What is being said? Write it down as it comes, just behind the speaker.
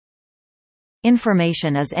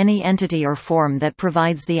Information is any entity or form that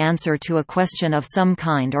provides the answer to a question of some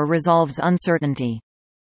kind or resolves uncertainty.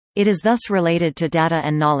 It is thus related to data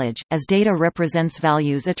and knowledge, as data represents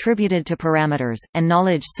values attributed to parameters, and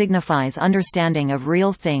knowledge signifies understanding of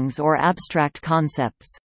real things or abstract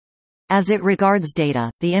concepts. As it regards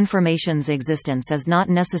data, the information's existence is not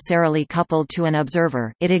necessarily coupled to an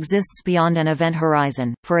observer, it exists beyond an event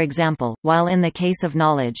horizon, for example, while in the case of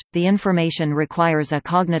knowledge, the information requires a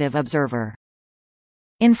cognitive observer.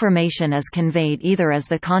 Information is conveyed either as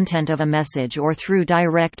the content of a message or through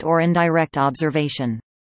direct or indirect observation.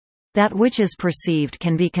 That which is perceived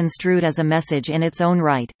can be construed as a message in its own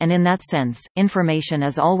right, and in that sense, information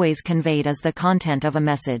is always conveyed as the content of a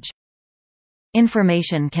message.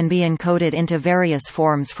 Information can be encoded into various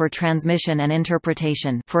forms for transmission and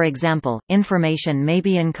interpretation. For example, information may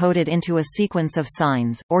be encoded into a sequence of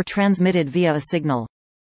signs, or transmitted via a signal.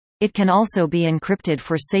 It can also be encrypted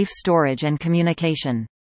for safe storage and communication.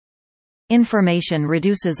 Information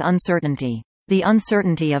reduces uncertainty. The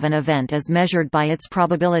uncertainty of an event is measured by its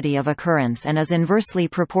probability of occurrence and is inversely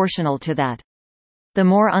proportional to that. The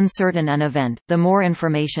more uncertain an event, the more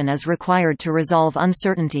information is required to resolve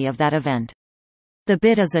uncertainty of that event. The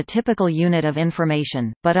bit is a typical unit of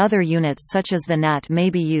information, but other units such as the nat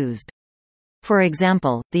may be used. For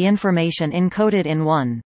example, the information encoded in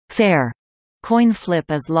one fair coin flip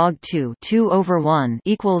is log 2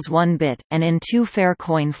 equals 1 bit, and in two fair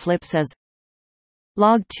coin flips is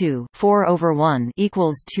log 4/1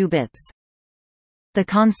 equals 2 bits. The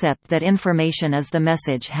concept that information is the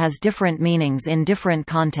message has different meanings in different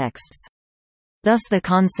contexts. Thus the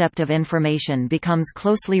concept of information becomes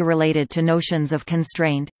closely related to notions of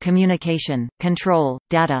constraint, communication, control,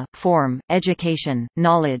 data, form, education,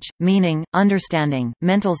 knowledge, meaning, understanding,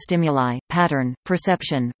 mental stimuli, pattern,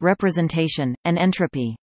 perception, representation, and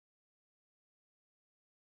entropy.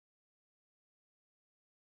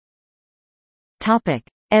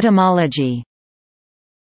 Etymology.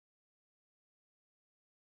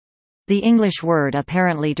 The English word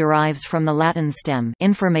apparently derives from the Latin stem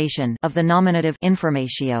information of the nominative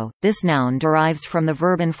informatio. This noun derives from the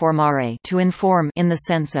verb informare, to inform, in the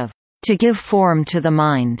sense of to give form to the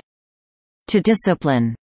mind, to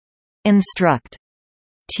discipline, instruct,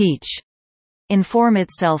 teach. Inform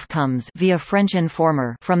itself comes via French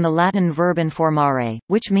informer from the Latin verb informare,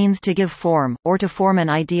 which means to give form, or to form an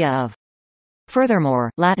idea of. Furthermore,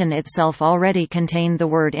 Latin itself already contained the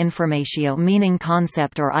word informatio meaning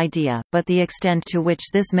concept or idea, but the extent to which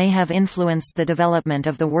this may have influenced the development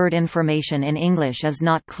of the word information in English is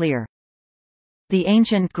not clear. The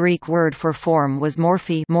ancient Greek word for form was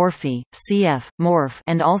morphe, cf. morph,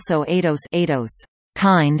 and also eidos,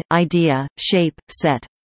 kind, idea, shape, set.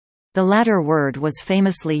 The latter word was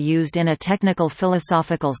famously used in a technical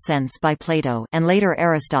philosophical sense by Plato and later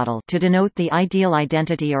Aristotle to denote the ideal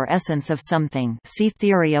identity or essence of something. See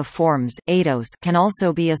theory of forms. Eidos can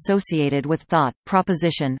also be associated with thought,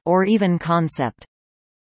 proposition, or even concept.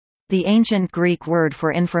 The ancient Greek word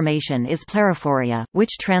for information is pleriphoria,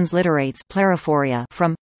 which transliterates pleriphoria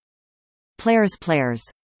from players,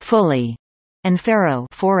 fully, and phero,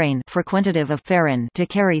 foreign, frequentative of pherein, to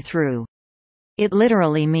carry through. It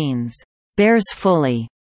literally means, bears fully,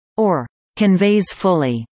 or conveys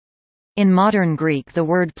fully. In modern Greek the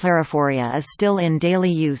word pleriphoria is still in daily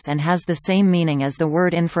use and has the same meaning as the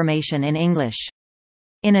word information in English.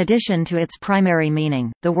 In addition to its primary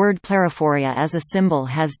meaning, the word pleriphoria as a symbol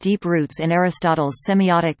has deep roots in Aristotle's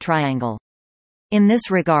semiotic triangle. In this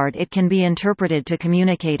regard it can be interpreted to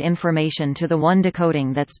communicate information to the one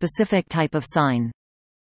decoding that specific type of sign.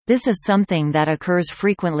 This is something that occurs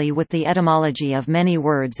frequently with the etymology of many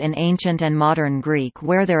words in ancient and modern Greek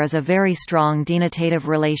where there is a very strong denotative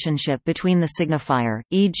relationship between the signifier,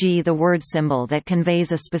 e.g. the word symbol that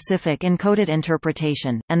conveys a specific encoded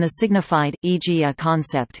interpretation, and the signified, e.g. a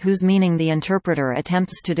concept whose meaning the interpreter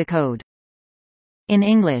attempts to decode. In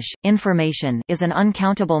English, information is an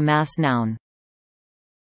uncountable mass noun.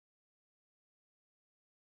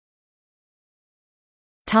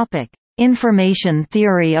 Information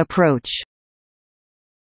theory approach.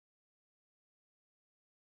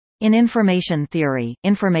 In information theory,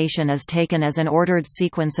 information is taken as an ordered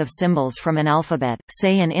sequence of symbols from an alphabet,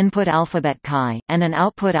 say an input alphabet chi, and an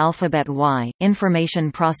output alphabet y.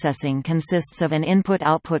 Information processing consists of an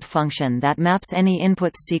input-output function that maps any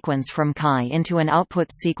input sequence from chi into an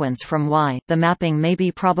output sequence from y. The mapping may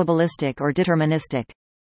be probabilistic or deterministic.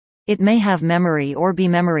 It may have memory or be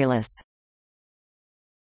memoryless.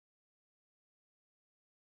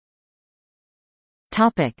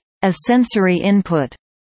 As sensory input.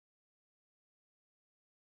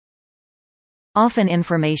 Often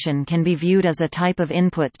information can be viewed as a type of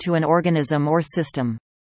input to an organism or system.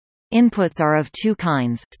 Inputs are of two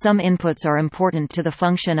kinds. Some inputs are important to the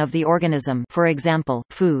function of the organism, for example,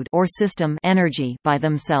 food, or system energy by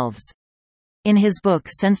themselves. In his book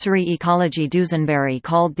Sensory Ecology, Dusenberry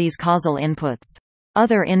called these causal inputs.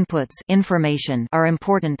 Other inputs information are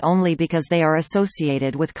important only because they are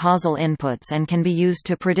associated with causal inputs and can be used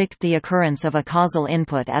to predict the occurrence of a causal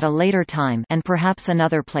input at a later time and perhaps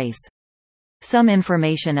another place. Some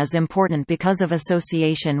information is important because of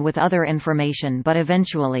association with other information, but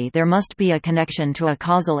eventually there must be a connection to a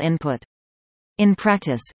causal input. In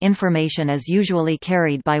practice, information is usually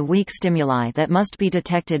carried by weak stimuli that must be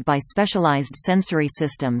detected by specialized sensory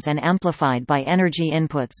systems and amplified by energy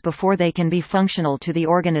inputs before they can be functional to the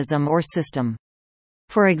organism or system.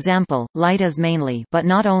 For example, light is mainly, but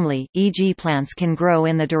not only, e.g. plants can grow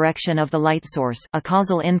in the direction of the light source, a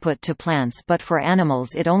causal input to plants, but for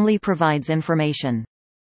animals it only provides information.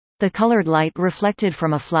 The colored light reflected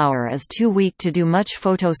from a flower is too weak to do much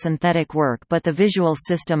photosynthetic work, but the visual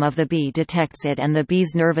system of the bee detects it and the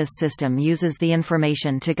bee's nervous system uses the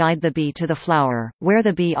information to guide the bee to the flower, where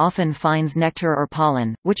the bee often finds nectar or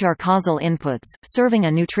pollen, which are causal inputs, serving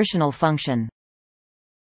a nutritional function.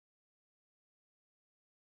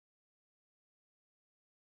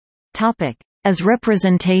 As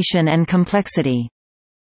representation and complexity.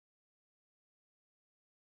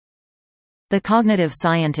 The cognitive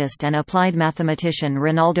scientist and applied mathematician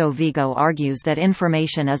Ronaldo Vigo argues that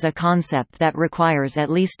information is a concept that requires at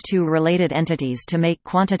least two related entities to make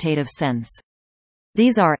quantitative sense.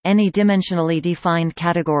 These are, any dimensionally defined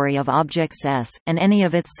category of objects S, and any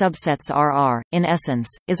of its subsets R, in essence,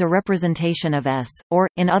 is a representation of S, or,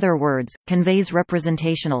 in other words, conveys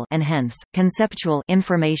representational and hence, conceptual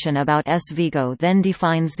information about S. Vigo then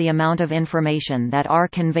defines the amount of information that R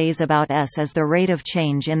conveys about S as the rate of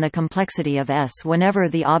change in the complexity of S whenever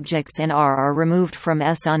the objects in R are removed from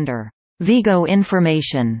S under Vigo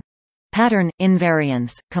information. Pattern,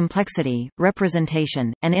 invariance, complexity,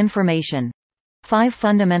 representation, and information, 5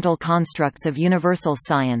 fundamental constructs of universal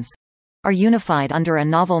science, are unified under a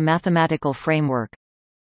novel mathematical framework.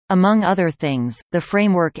 Among other things, the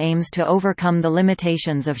framework aims to overcome the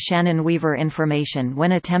limitations of Shannon-Weaver information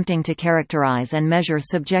when attempting to characterize and measure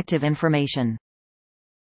subjective information.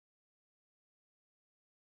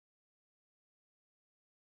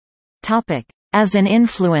 As an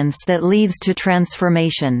influence that leads to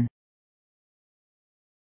transformation.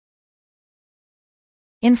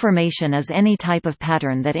 Information is any type of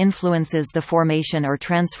pattern that influences the formation or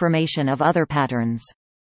transformation of other patterns.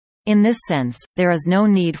 In this sense, there is no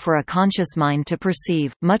need for a conscious mind to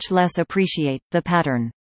perceive, much less appreciate, the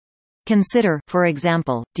pattern. Consider, for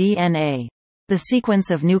example, DNA. The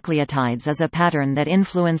sequence of nucleotides is a pattern that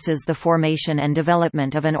influences the formation and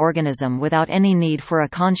development of an organism without any need for a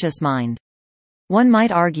conscious mind. One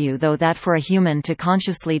might argue though that for a human to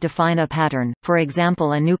consciously define a pattern, for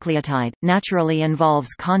example a nucleotide, naturally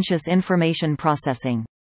involves conscious information processing.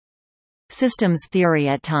 Systems theory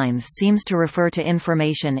at times seems to refer to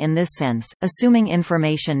information in this sense, assuming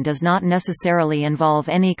information does not necessarily involve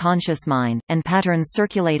any conscious mind, and patterns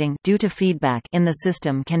circulating due to feedback in the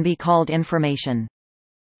system can be called information.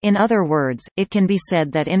 In other words, it can be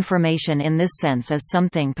said that information in this sense is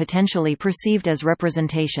something potentially perceived as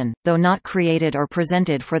representation, though not created or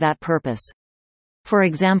presented for that purpose. For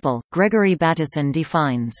example, Gregory Bateson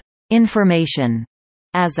defines information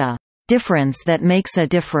as a difference that makes a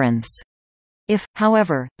difference. If,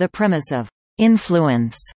 however, the premise of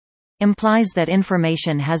influence implies that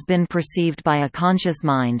information has been perceived by a conscious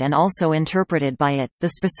mind and also interpreted by it, the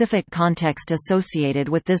specific context associated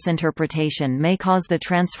with this interpretation may cause the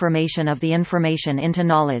transformation of the information into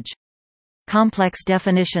knowledge. Complex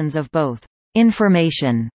definitions of both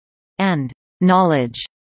information and knowledge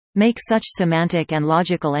make such semantic and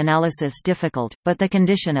logical analysis difficult, but the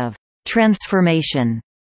condition of transformation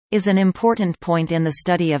is an important point in the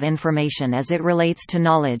study of information as it relates to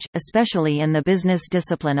knowledge, especially in the business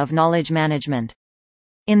discipline of knowledge management.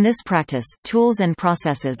 In this practice, tools and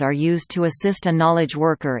processes are used to assist a knowledge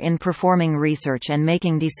worker in performing research and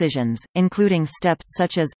making decisions, including steps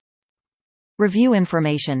such as review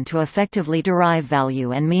information to effectively derive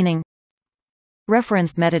value and meaning,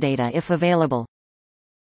 reference metadata if available,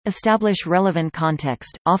 establish relevant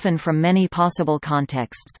context, often from many possible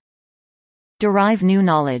contexts, derive new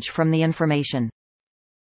knowledge from the information,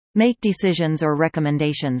 make decisions or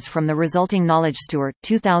recommendations from the resulting knowledge. Stewart,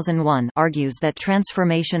 2001, argues that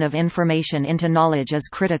transformation of information into knowledge is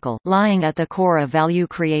critical, lying at the core of value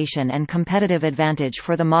creation and competitive advantage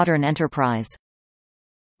for the modern enterprise.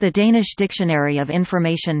 The Danish Dictionary of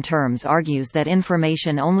Information Terms argues that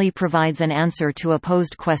information only provides an answer to a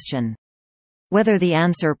posed question. Whether the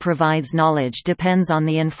answer provides knowledge depends on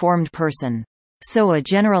the informed person. So a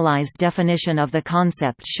generalized definition of the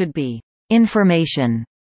concept should be, information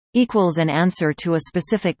equals an answer to a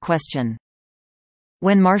specific question.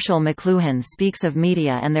 When Marshall McLuhan speaks of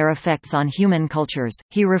media and their effects on human cultures,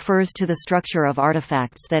 he refers to the structure of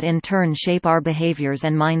artifacts that in turn shape our behaviors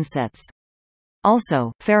and mindsets.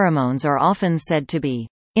 Also, pheromones are often said to be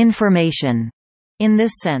information in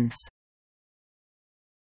this sense.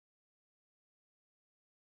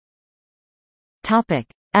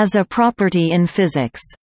 As a property in physics.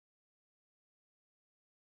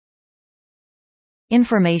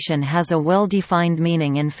 Information has a well-defined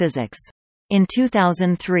meaning in physics. In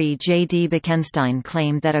 2003, J.D. Bekenstein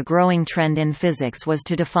claimed that a growing trend in physics was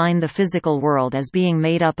to define the physical world as being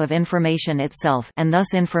made up of information itself, and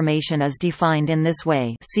thus information is defined in this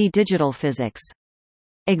way. See digital physics.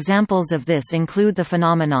 Examples of this include the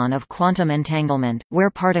phenomenon of quantum entanglement, where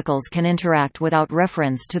particles can interact without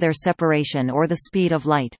reference to their separation, or the speed of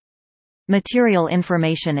light. Material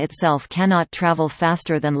information itself cannot travel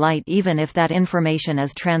faster than light even if that information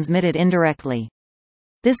is transmitted indirectly.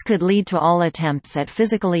 This could lead to all attempts at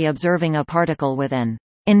physically observing a particle with an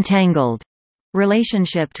entangled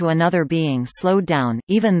relationship to another being slowed down,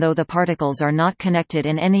 even though the particles are not connected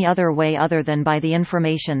in any other way other than by the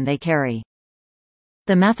information they carry.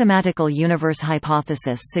 The mathematical universe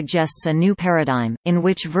hypothesis suggests a new paradigm, in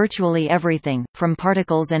which virtually everything, from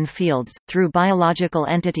particles and fields, through biological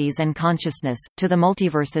entities and consciousness, to the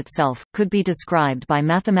multiverse itself, could be described by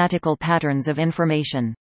mathematical patterns of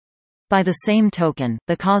information. By the same token,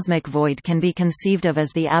 the cosmic void can be conceived of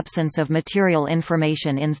as the absence of material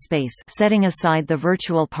information in space, setting aside the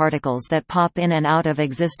virtual particles that pop in and out of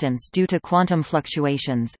existence due to quantum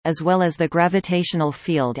fluctuations, as well as the gravitational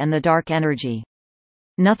field and the dark energy.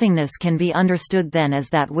 Nothingness can be understood then as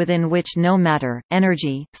that within which no matter,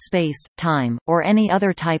 energy, space, time, or any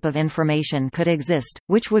other type of information could exist,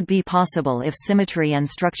 which would be possible if symmetry and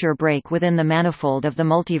structure break within the manifold of the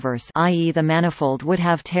multiverse, i.e. the manifold would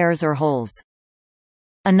have tears or holes.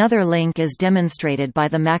 Another link is demonstrated by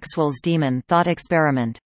the Maxwell's demon thought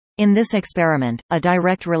experiment. In this experiment, a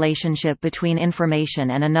direct relationship between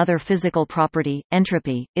information and another physical property,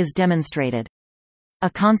 entropy, is demonstrated. A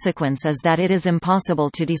consequence is that it is impossible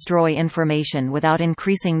to destroy information without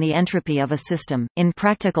increasing the entropy of a system. In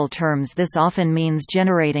practical terms, this often means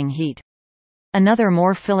generating heat. Another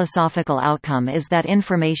more philosophical outcome is that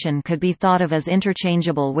information could be thought of as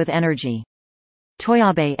interchangeable with energy.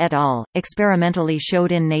 Toyabe et al. Experimentally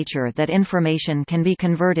showed in Nature that information can be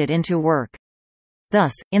converted into work.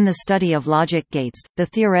 Thus, in the study of logic gates, the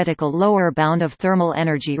theoretical lower bound of thermal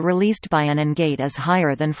energy released by an AND gate is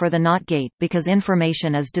higher than for the NOT gate, because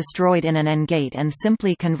information is destroyed in an AND gate and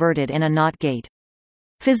simply converted in a NOT gate.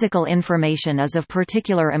 Physical information is of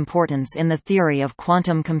particular importance in the theory of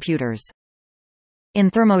quantum computers. In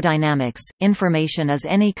thermodynamics, information is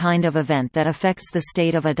any kind of event that affects the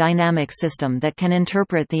state of a dynamic system that can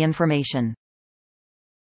interpret the information.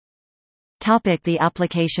 The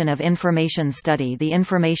application of information study. The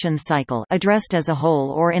information cycle, addressed as a whole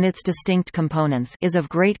or in its distinct components, is of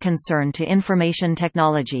great concern to information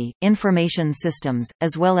technology, information systems,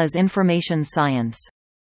 as well as information science.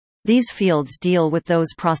 These fields deal with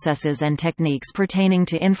those processes and techniques pertaining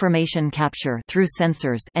to information capture through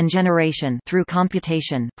sensors and generation through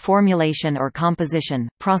computation, formulation or composition,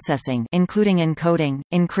 processing including encoding,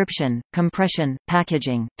 encryption, compression,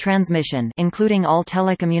 packaging, transmission including all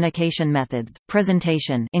telecommunication methods,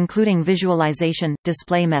 presentation including visualization,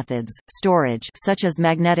 display methods, storage such as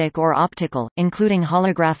magnetic or optical, including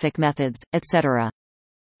holographic methods, etc.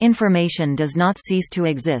 Information does not cease to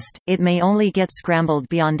exist, it may only get scrambled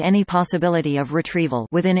beyond any possibility of retrieval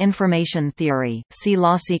within information theory. See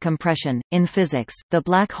lossy compression. In physics, the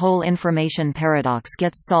black hole information paradox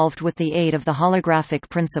gets solved with the aid of the holographic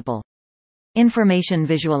principle. Information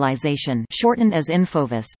visualization, shortened as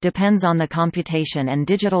InfoVis, depends on the computation and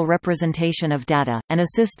digital representation of data, and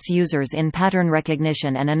assists users in pattern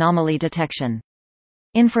recognition and anomaly detection.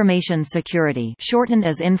 Information security, shortened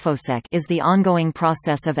as InfoSec, is the ongoing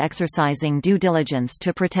process of exercising due diligence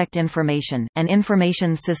to protect information, and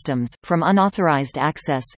information systems, from unauthorized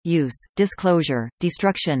access, use, disclosure,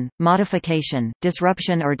 destruction, modification,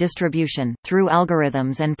 disruption or distribution, through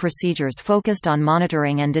algorithms and procedures focused on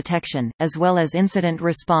monitoring and detection, as well as incident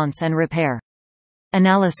response and repair.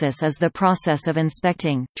 Analysis is the process of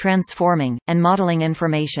inspecting, transforming, and modeling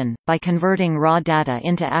information, by converting raw data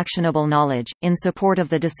into actionable knowledge, in support of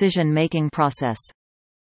the decision-making process.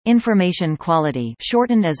 Information quality,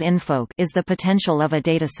 shortened as INFOQ, is the potential of a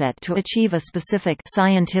dataset to achieve a specific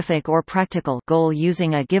scientific or practical goal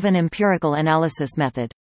using a given empirical analysis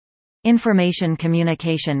method. Information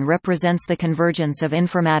communication represents the convergence of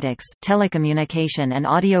informatics, telecommunication and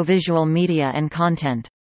audiovisual media and content.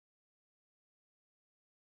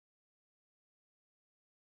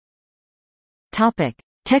 Topic: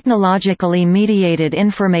 Technologically mediated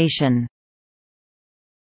information.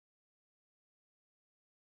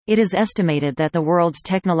 It is estimated that the world's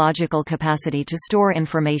technological capacity to store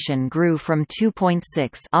information grew from 2.6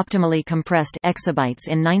 optimally compressed exabytes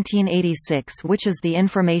in 1986, which is the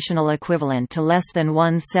informational equivalent to less than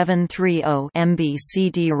 1730 MB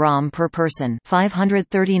CD-ROM per person,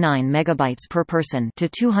 539 megabytes per person, to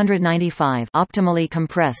 295 optimally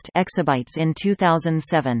compressed exabytes in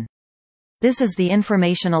 2007. This is the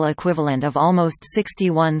informational equivalent of almost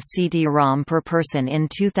 61 CD-ROM per person in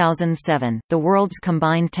 2007. The world's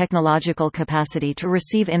combined technological capacity to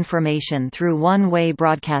receive information through one-way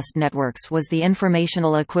broadcast networks was the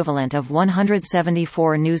informational equivalent of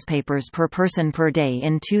 174 newspapers per person per day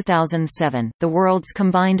in 2007. The world's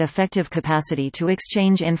combined effective capacity to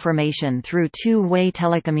exchange information through two-way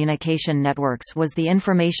telecommunication networks was the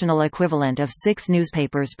informational equivalent of 6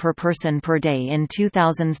 newspapers per person per day in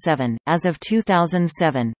 2007. As of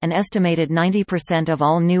 2007, an estimated 90% of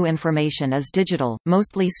all new information is digital,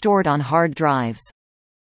 mostly stored on hard drives.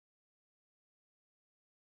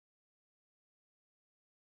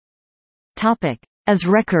 As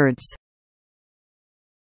records.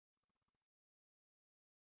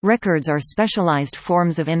 Records are specialized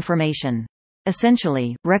forms of information.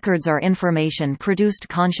 Essentially, records are information produced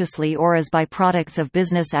consciously or as byproducts of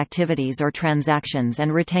business activities or transactions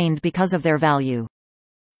and retained because of their value.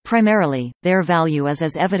 Primarily, their value is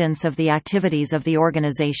as evidence of the activities of the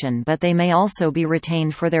organization, but they may also be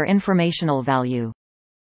retained for their informational value.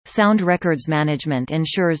 Sound records management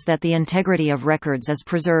ensures that the integrity of records is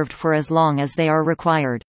preserved for as long as they are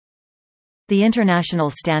required. The International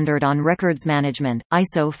Standard on Records Management,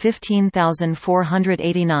 ISO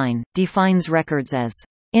 15489, defines records as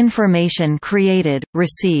information created,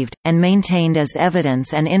 received, and maintained as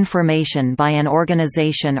evidence and information by an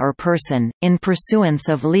organization or person, in pursuance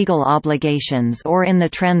of legal obligations or in the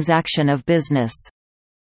transaction of business.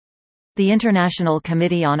 The International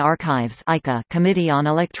Committee on Archives Committee on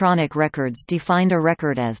Electronic Records defined a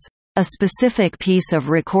record as a specific piece of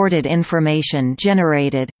recorded information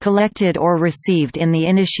generated, collected or received in the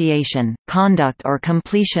initiation, conduct or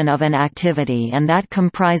completion of an activity and that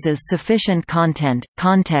comprises sufficient content,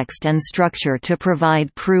 context and structure to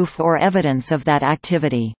provide proof or evidence of that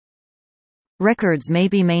activity. Records may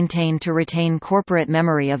be maintained to retain corporate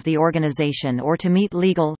memory of the organization or to meet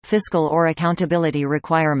legal, fiscal or accountability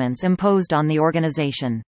requirements imposed on the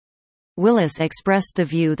organization. Willis expressed the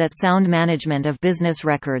view that sound management of business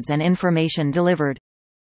records and information delivered.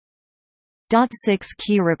 6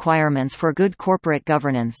 Key requirements for good corporate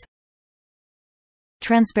governance: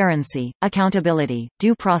 transparency, accountability,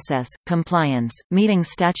 due process, compliance, meeting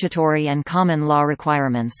statutory and common law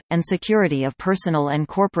requirements, and security of personal and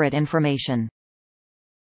corporate information.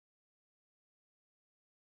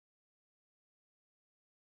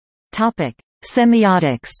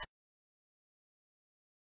 Semiotics.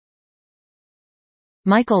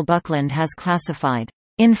 Michael Buckland has classified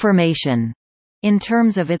information in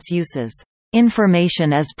terms of its uses: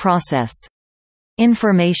 information as process,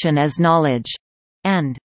 information as knowledge,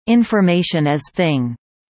 and information as thing.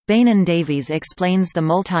 Bainan Davies explains the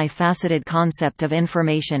multi-faceted concept of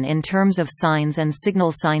information in terms of signs and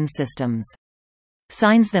signal sign systems.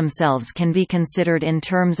 Signs themselves can be considered in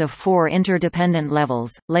terms of 4 interdependent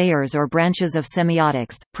levels, layers or branches of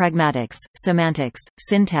semiotics: pragmatics, semantics,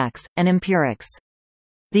 syntax, and empirics.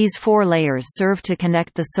 These 4 layers serve to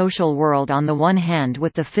connect the social world on the one hand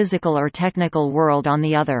with the physical or technical world on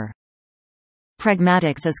the other.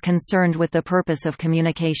 Pragmatics is concerned with the purpose of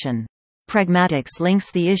communication. Pragmatics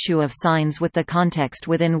links the issue of signs with the context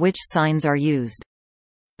within which signs are used.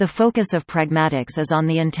 The focus of pragmatics is on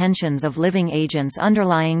the intentions of living agents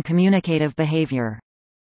underlying communicative behavior.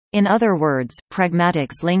 In other words,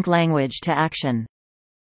 pragmatics link language to action.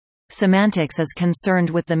 Semantics is concerned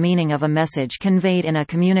with the meaning of a message conveyed in a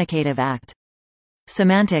communicative act.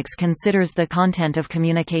 Semantics considers the content of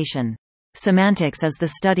communication. Semantics is the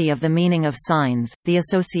study of the meaning of signs, the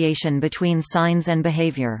association between signs and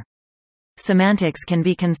behavior. Semantics can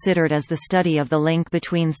be considered as the study of the link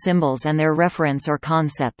between symbols and their reference or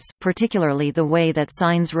concepts, particularly the way that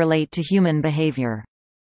signs relate to human behavior.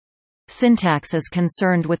 Syntax is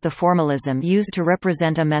concerned with the formalism used to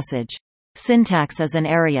represent a message. Syntax as an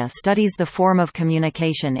area studies the form of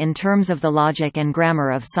communication in terms of the logic and grammar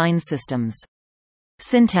of sign systems.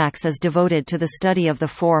 Syntax is devoted to the study of the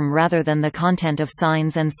form rather than the content of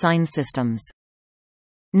signs and sign systems.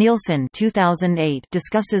 Nielsen 2008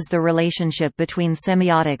 discusses the relationship between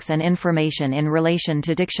semiotics and information in relation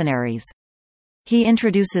to dictionaries. He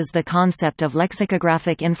introduces the concept of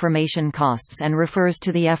lexicographic information costs and refers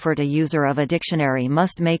to the effort a user of a dictionary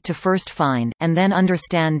must make to first find, and then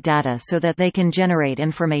understand data so that they can generate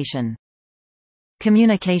information.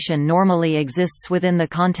 Communication normally exists within the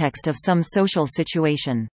context of some social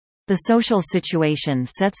situation. The social situation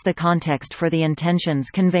sets the context for the intentions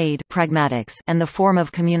conveyed pragmatics and the form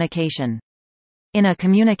of communication. In a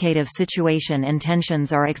communicative situation,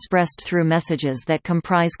 intentions are expressed through messages that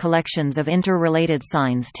comprise collections of interrelated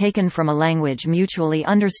signs taken from a language mutually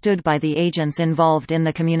understood by the agents involved in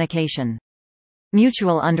the communication.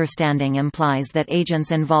 Mutual understanding implies that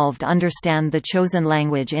agents involved understand the chosen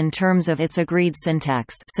language in terms of its agreed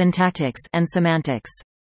syntax, syntactics, and semantics.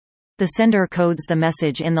 The sender codes the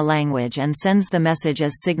message in the language and sends the message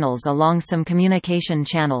as signals along some communication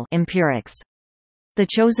channel, empirics. The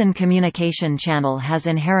chosen communication channel has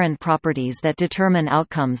inherent properties that determine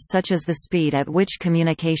outcomes such as the speed at which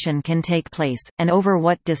communication can take place, and over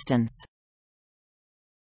what distance.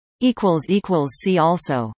 See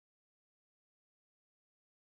also